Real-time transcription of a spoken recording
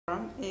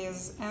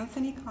is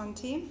Anthony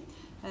Conte,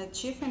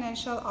 Chief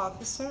Financial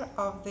Officer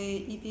of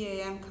the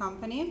EPAM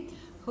company,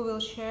 who will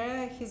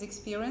share his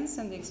experience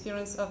and the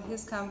experience of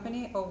his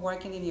company of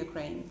working in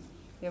Ukraine.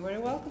 You're very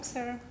welcome,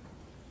 sir.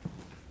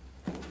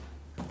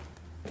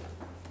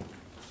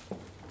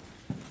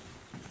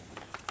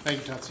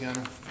 Thank you,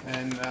 Tatiana,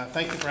 and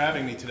thank you for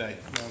having me today.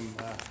 I'm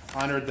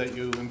honored that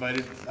you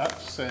invited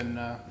us and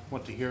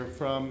want to hear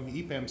from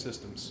EPAM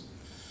Systems.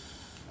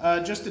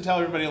 Just to tell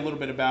everybody a little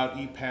bit about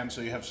EPAM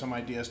so you have some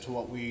idea as to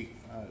what we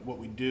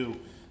do.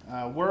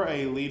 We're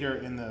a leader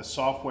in the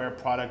software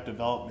product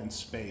development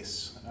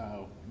space,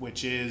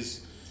 which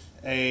is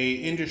an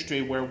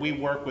industry where we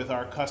work with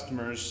our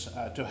customers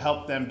to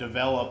help them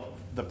develop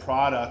the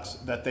products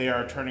that they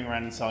are turning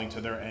around and selling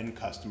to their end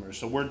customers.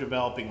 So we're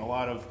developing a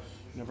lot of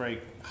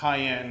very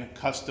high-end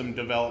custom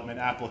development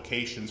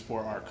applications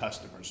for our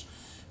customers.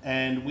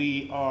 And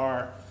we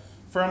are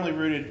firmly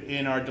rooted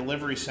in our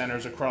delivery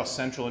centers across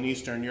Central and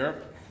Eastern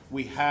Europe.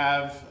 We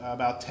have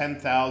about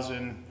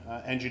 10,000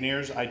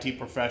 engineers, IT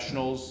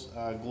professionals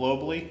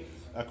globally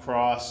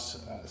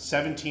across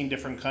 17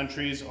 different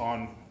countries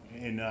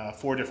in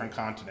 4 different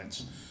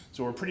continents.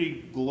 So we're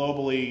pretty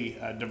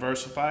globally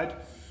diversified.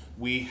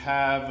 We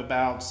have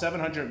about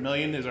 700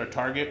 million is our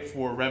target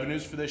for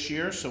revenues for this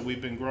year, so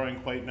we've been growing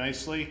quite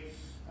nicely.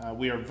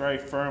 We are very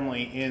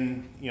firmly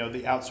in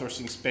the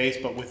outsourcing space,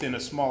 but within a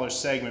smaller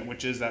segment,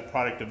 which is that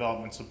product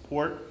development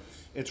support.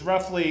 It's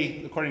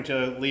roughly, according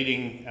to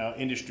leading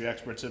industry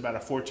experts, about a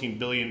 $14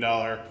 billion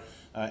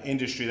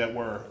industry that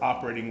we're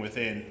operating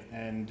within,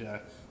 and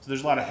so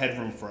there's a lot of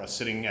headroom for us.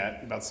 Sitting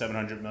at about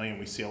 700 million,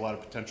 we see a lot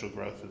of potential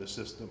growth for the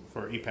system,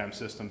 for EPAM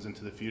Systems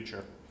into the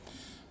future.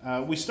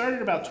 We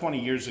started about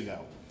 20 years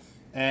ago,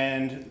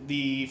 and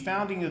the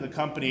founding of the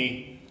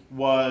company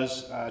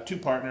was 2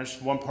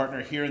 partners, one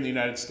partner here in the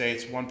United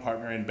States, one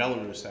partner in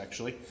Belarus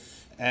actually,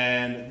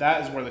 and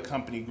that is where the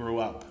company grew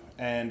up.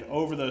 And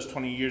over those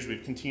 20 years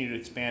we've continued to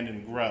expand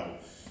and grow.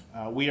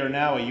 We are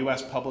now a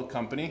US public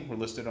company. We're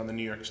listed on the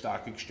New York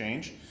Stock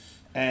Exchange,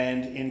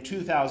 and in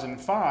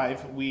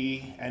 2005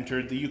 we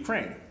entered the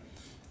Ukraine.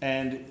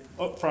 And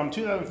from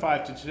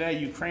 2005 to today,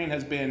 Ukraine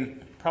has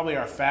been probably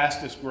our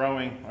fastest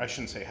growing, I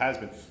shouldn't say has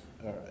been,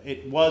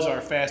 it was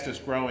our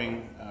fastest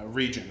growing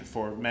region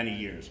for many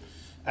years.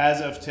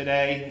 As of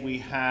today, we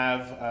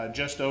have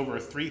just over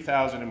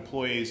 3,000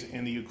 employees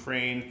in the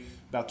Ukraine.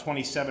 About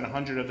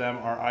 2,700 of them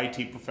are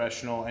IT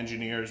professional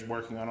engineers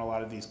working on a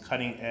lot of these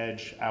cutting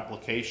edge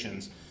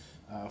applications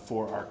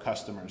for our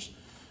customers.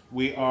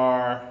 We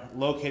are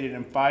located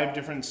in 5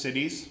 different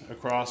cities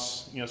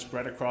across,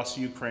 spread across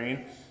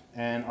Ukraine,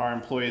 and our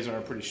employees are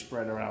pretty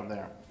spread around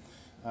there.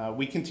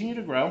 We continue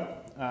to grow.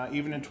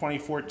 Even in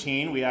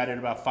 2014, we added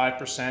about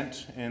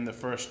 5% in the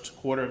first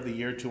quarter of the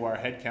year to our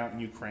headcount in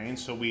Ukraine.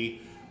 So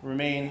we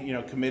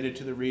remain, committed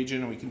to the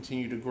region, and we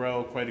continue to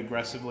grow quite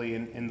aggressively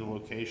in the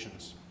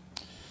locations.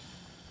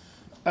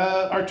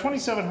 Our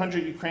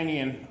 2,700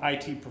 Ukrainian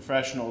IT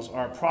professionals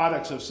are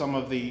products of some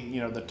of the,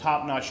 the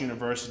top-notch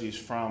universities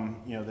from,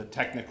 the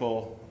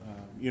technical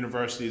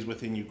universities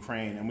within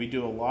Ukraine, and we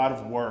do a lot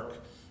of work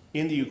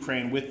in the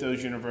Ukraine with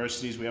those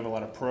universities. We have a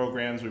lot of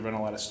programs, we run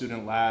a lot of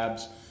student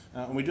labs,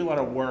 and we do a lot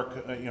of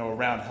work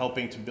around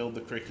helping to build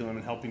the curriculum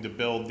and helping to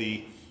build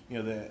the,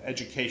 the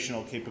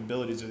educational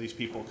capabilities of these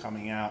people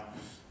coming out.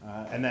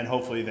 And then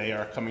hopefully they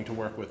are coming to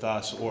work with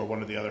us or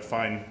one of the other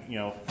fine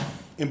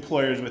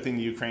employers within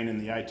the Ukraine in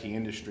the IT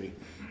industry.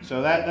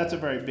 So that's a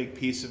very big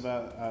piece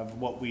of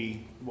what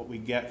we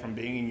get from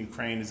being in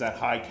Ukraine, is that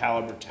high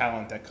caliber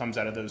talent that comes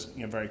out of those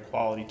very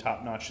quality,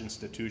 top-notch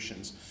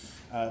institutions.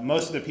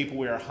 Most of the people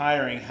we are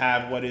hiring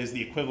have what is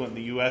the equivalent in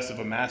the U.S. of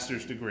a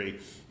master's degree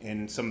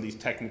in some of these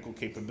technical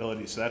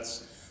capabilities. So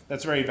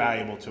that's very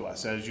valuable to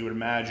us, as you would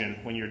imagine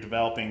when you're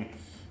developing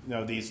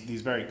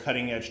these very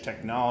cutting-edge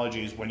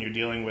technologies, when you're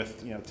dealing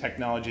with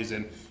technologies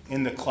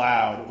in the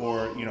cloud,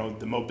 or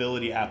the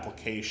mobility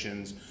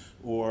applications,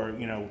 or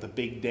the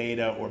big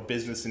data or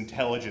business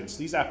intelligence.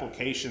 These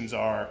applications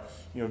are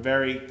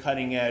very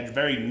cutting edge,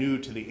 very new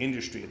to the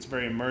industry. It's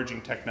very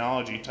emerging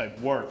technology type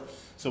work.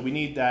 So we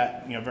need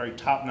that very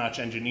top-notch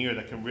engineer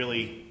that can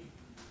really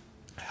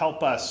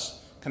help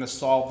us kind of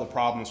solve the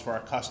problems for our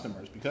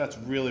customers, because that's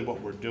really what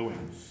we're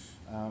doing.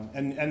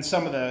 And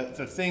some of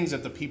the things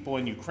that the people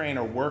in Ukraine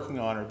are working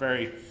on are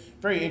very,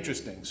 very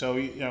interesting. So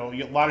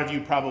a lot of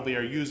you probably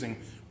are using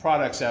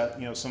products that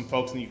some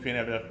folks in the Ukraine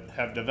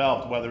have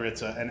developed, whether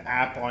it's an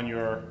app on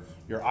your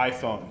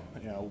iPhone,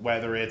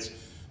 whether it's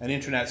an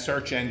internet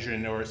search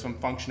engine or some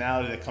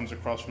functionality that comes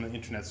across from the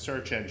internet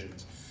search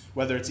engines,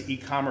 whether it's an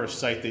e-commerce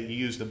site that you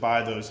use to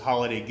buy those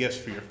holiday gifts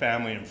for your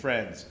family and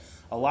friends.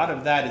 A lot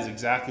of that is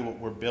exactly what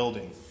we're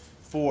building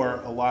for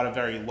a lot of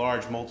very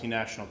large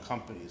multinational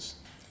companies.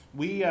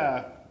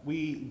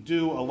 We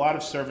do a lot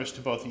of service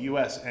to both the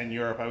US and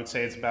Europe. I would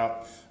say it's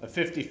about a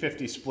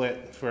 50-50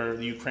 split for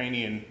the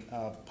Ukrainian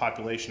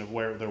population of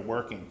where they're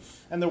working.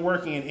 And they're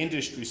working in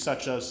industries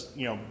such as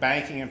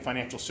banking and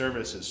financial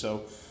services.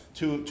 So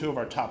two of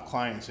our top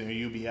clients,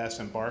 UBS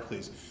and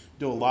Barclays,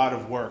 do a lot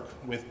of work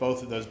with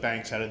both of those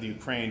banks out of the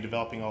Ukraine,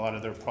 developing a lot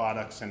of their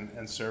products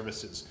and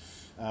services.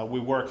 We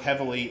work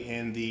heavily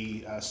in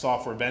the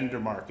software vendor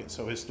market.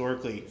 So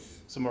historically,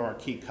 some of our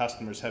key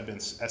customers have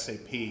been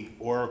SAP,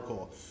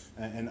 Oracle,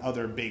 and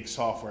other big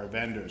software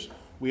vendors.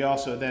 We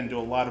also then do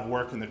a lot of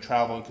work in the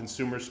travel and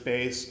consumer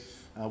space.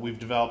 We've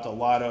developed a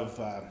lot of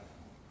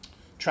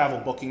travel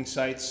booking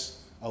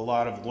sites, a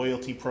lot of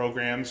loyalty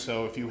programs.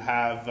 So if you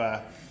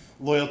have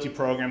loyalty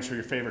programs for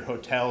your favorite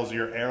hotels or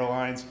your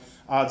airlines,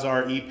 odds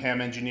are EPAM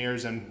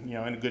engineers and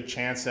a good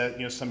chance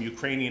that some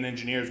Ukrainian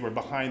engineers were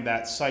behind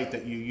that site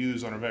that you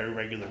use on a very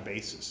regular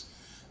basis.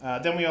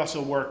 Then we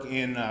also work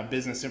in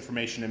business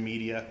information and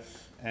media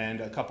and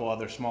a couple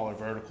other smaller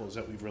verticals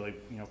that we've really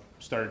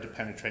started to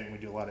penetrate, and we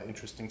do a lot of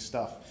interesting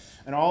stuff.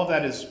 And all of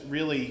that is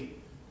really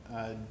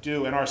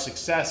due, and our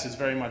success is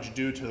very much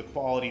due to the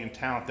quality and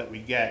talent that we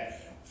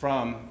get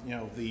from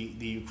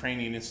the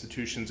Ukrainian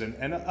institutions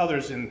and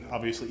others in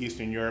obviously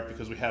Eastern Europe,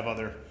 because we have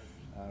other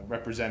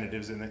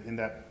representatives in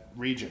that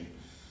region.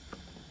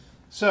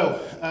 So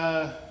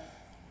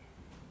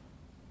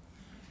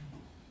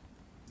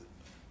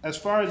as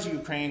far as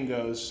Ukraine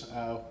goes,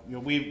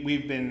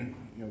 we've been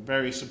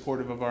very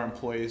supportive of our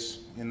employees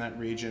in that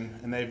region,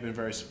 and they've been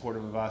very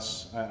supportive of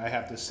us. I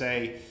have to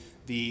say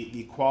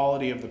the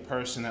quality of the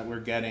person that we're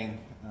getting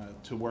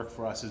to work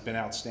for us has been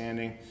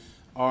outstanding.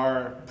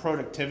 Our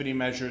productivity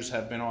measures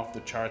have been off the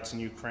charts in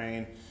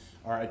Ukraine.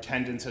 Our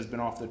attendance has been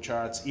off the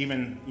charts.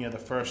 Even the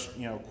first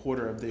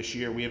quarter of this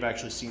year, we have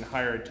actually seen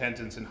higher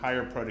attendance and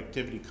higher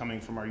productivity coming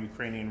from our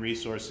Ukrainian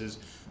resources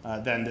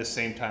than this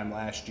same time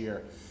last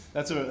year.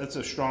 That's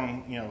a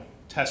strong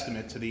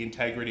testament to the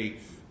integrity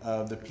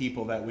of the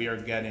people that we are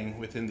getting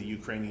within the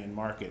Ukrainian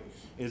market.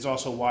 It is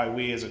also why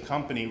we as a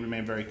company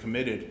remain very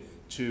committed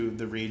to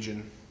the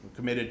region. We're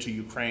committed to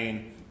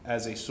Ukraine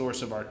as a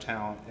source of our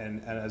talent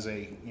and as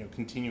a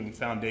continuing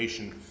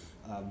foundation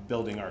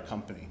building our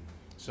company.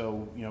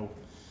 So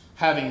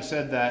having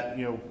said that,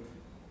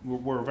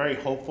 we're very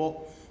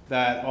hopeful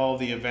that all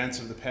the events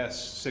of the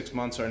past 6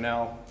 months are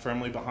now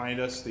firmly behind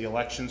us. The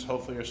elections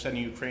hopefully are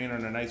setting Ukraine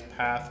on a nice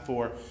path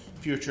for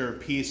future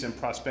peace and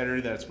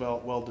prosperity that's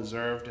well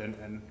deserved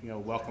and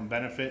welcome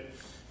benefit.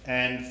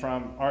 And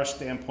from our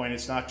standpoint,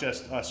 it's not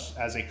just us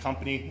as a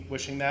company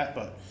wishing that,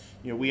 but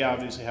we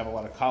obviously have a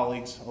lot of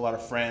colleagues, a lot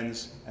of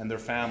friends, and their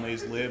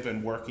families live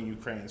and work in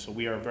Ukraine. So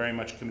we are very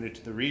much committed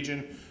to the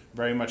region,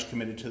 very much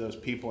committed to those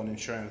people and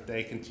ensuring that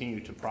they continue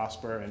to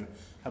prosper and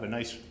have a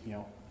nice,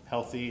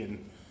 healthy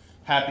and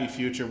happy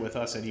future with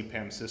us at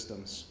EPAM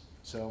Systems.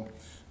 So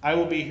I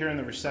will be here in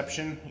the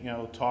reception,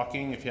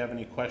 talking. If you have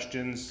any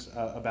questions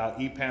about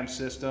EPAM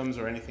Systems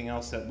or anything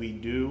else that we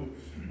do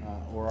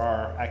or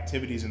our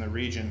activities in the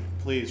region,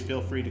 please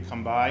feel free to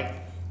come by.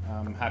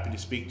 I'm happy to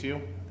speak to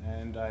you.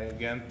 And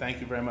again,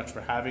 thank you very much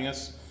for having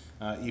us.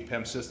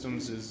 EPAM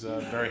Systems is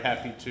very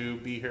happy to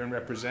be here and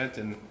represent,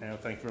 and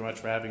thank you very much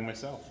for having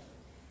myself.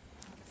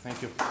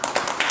 Thank you.